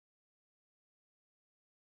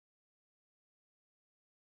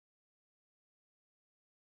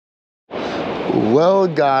Well,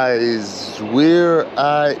 guys, we're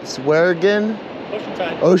at where again?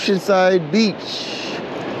 Oceanside Beach.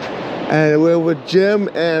 And we're with Jim,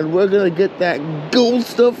 and we're gonna get that gold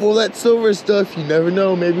stuff or that silver stuff. You never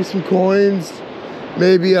know. Maybe some coins.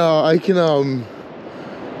 Maybe I can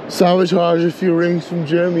sabotage a few rings from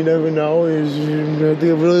Jim. You never know. You have to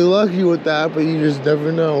get really lucky with that, but you just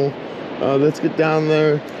never know. Let's get down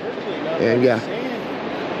there. And yeah,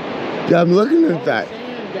 I'm looking at that.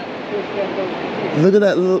 Look at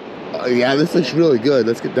that little. Yeah, this looks really good.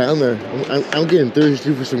 Let's get down there. I'm getting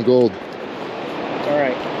thirsty for some gold. All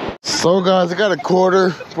right. So guys, I got a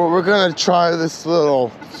quarter, but we're gonna try this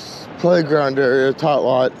little playground area, tot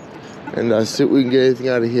lot, and see if we can get anything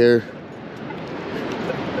out of here.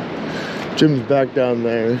 Jim's back down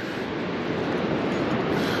there.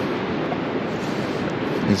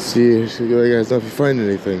 Let's see, guys, know if you find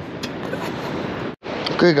anything.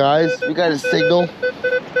 Okay guys, we got a signal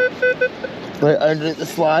right underneath the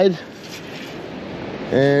slide,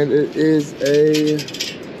 and it is a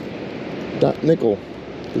dot nickel.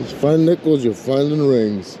 Just find nickels, you'll find in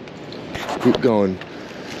rings. Keep going.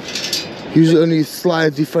 Usually on these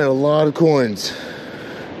slides you find a lot of coins.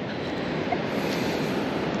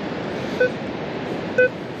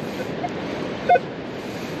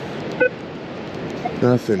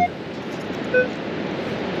 Nothing.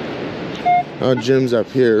 Oh, Jim's up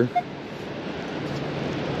here.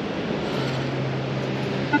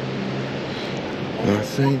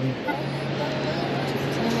 Nothing.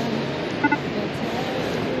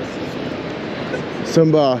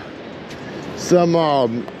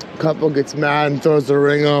 Some couple gets mad and throws the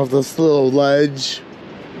ring off this little ledge.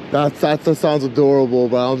 That sounds adorable,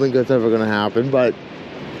 but I don't think that's ever gonna happen. But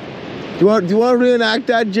do you want to reenact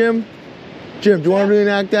that, Jim? Jim, do you want to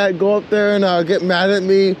reenact that? Go up there and get mad at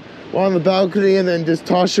me on the balcony, and then just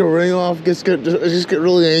toss your ring off. Just get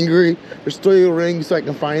really angry. Just throw your ring so I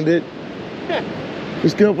can find it.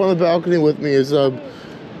 Just get up on the balcony with me. It's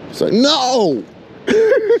like no.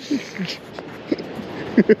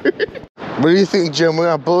 What do you think, Jim? We're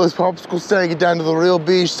gonna blow this popsicle stand, get down to the real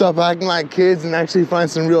beach, stop acting like kids, and actually find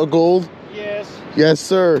some real gold? Yes. Yes,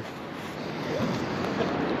 sir.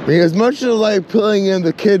 As much as I like pulling in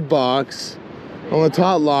the kid box on the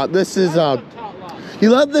tot lot, this is you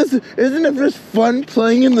love this? Isn't it just fun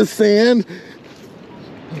playing in the sand?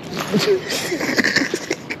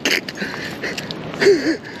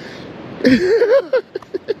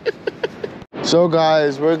 So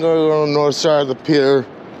guys, we're gonna go on the north side of the pier.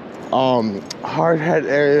 Hardhead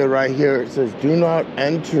area right here. It says do not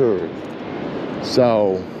enter.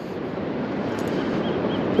 So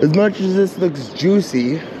as much as this looks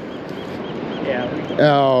juicy,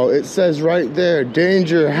 yeah. It says right there,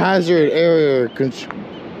 danger, hazard area,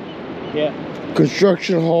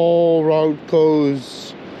 construction hall, road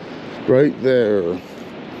closed, right there.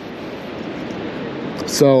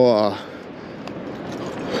 So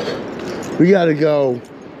we gotta go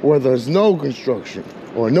where there's no construction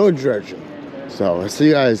or no dredging. So I'll see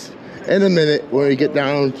you guys in a minute when we get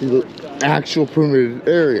down to the actual permitted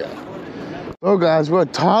area. So guys, we're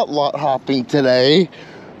tot lot hopping today.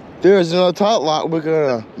 There's another tot lot we're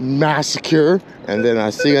gonna massacre, and then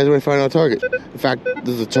I'll see you guys when we find our target. In fact,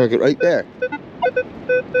 there's a target right there.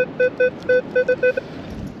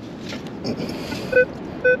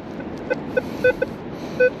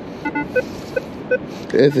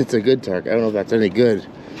 If it's a good target. I don't know if that's any good.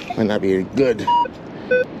 Might not be any good.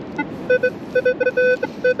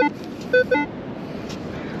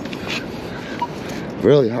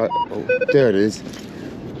 Really hard. Oh, there it is.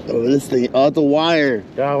 Oh, this thing. Oh, it's a wire.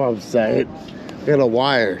 That's what I'm saying. Got a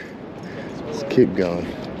wire. Let's keep going.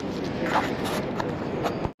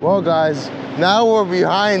 Well, guys, now we're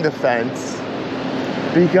behind the fence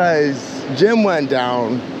because Jim went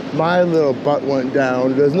down. My little butt went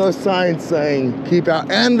down. There's no sign saying keep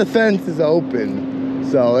out, and the fence is open.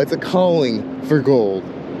 So it's a calling for gold.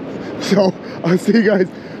 So I'll see you guys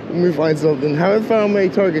when we find something. Haven't found many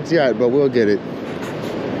targets yet, but we'll get it.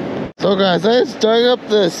 So guys, I just dug up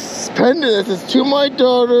this pendant. It says, to my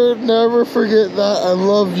daughter, never forget that I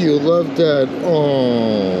love you, love dad.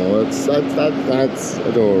 Oh, that's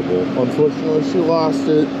adorable. Unfortunately, she lost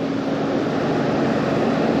it.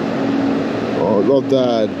 Oh, love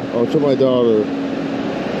dad. Oh, to my daughter.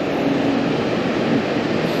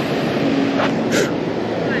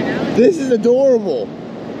 This is adorable.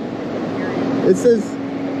 It says,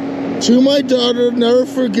 to my daughter, never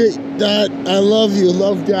forget that I love you,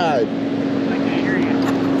 love dad. I can't hear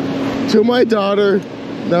you. To my daughter,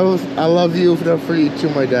 no, I love you, never forget to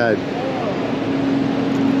my dad.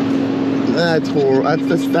 That's horrible.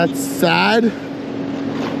 That's sad.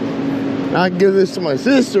 I can give this to my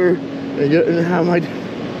sister, And how am I?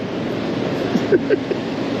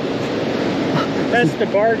 That's the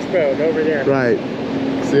barge boat over there. Right.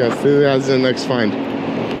 So yeah, see that's the next find.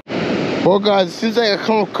 Well, guys, as soon as I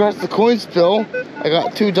come across the coin spill, I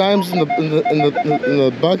got 2 dimes in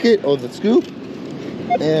the bucket or the scoop,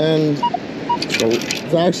 and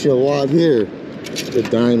it's actually a lot here. The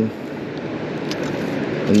dime,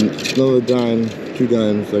 and another dime, 2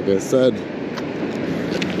 dimes, like I said.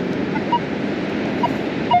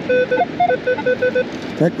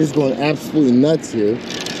 Hector's going absolutely nuts here.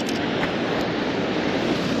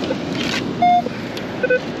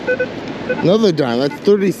 Another dime, that's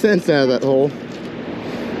 30 cents out of that hole.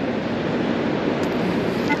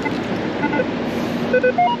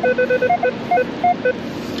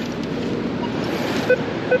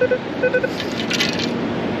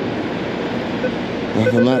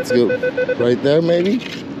 Nothing, that's good. Right there, maybe?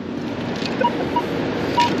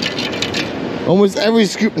 Almost every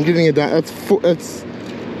scoop I'm getting a dime. That's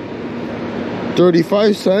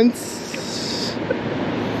 35 cents.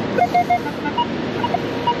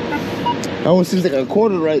 Almost seems like a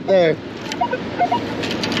quarter right there.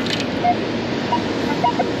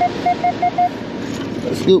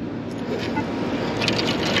 A scoop.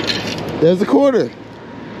 There's a quarter.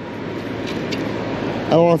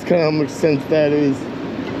 I lost count how much cents that is.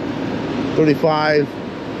 35.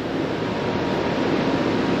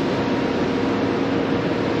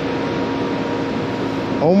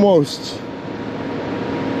 Almost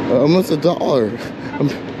 $1.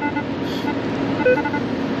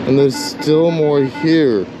 And there's still more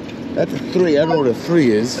here. That's a 3. I don't know what a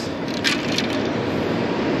 3 is.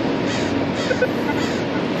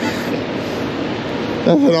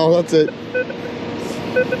 Nothing else, that's it.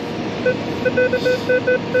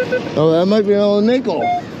 Oh, that might be another nickel.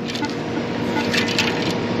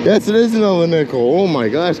 Yes, it is another nickel. Oh my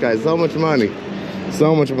gosh, guys, so much money.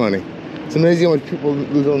 So much money. It's amazing how much people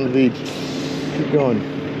lose on the beach. Keep going.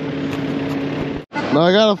 Now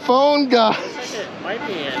I got a phone, guys. It might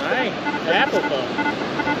be an Apple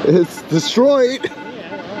phone. It's destroyed. Yeah,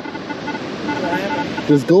 well,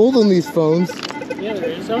 There's gold in these phones. yeah, there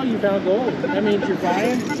is. Oh, you found gold. That means you're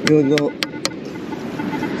buying? No,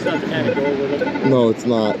 It's not the kind of gold we're looking for. no, it's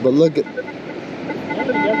not. But look at. Oh,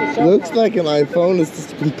 you got the cell Looks phone. like an iPhone. It's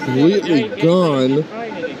just completely Yeah, gone. you can't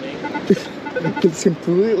find anything. It's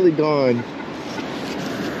completely gone.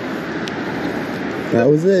 That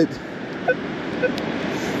was it.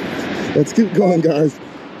 Let's keep going, guys.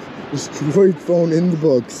 Destroyed phone in the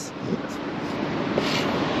books.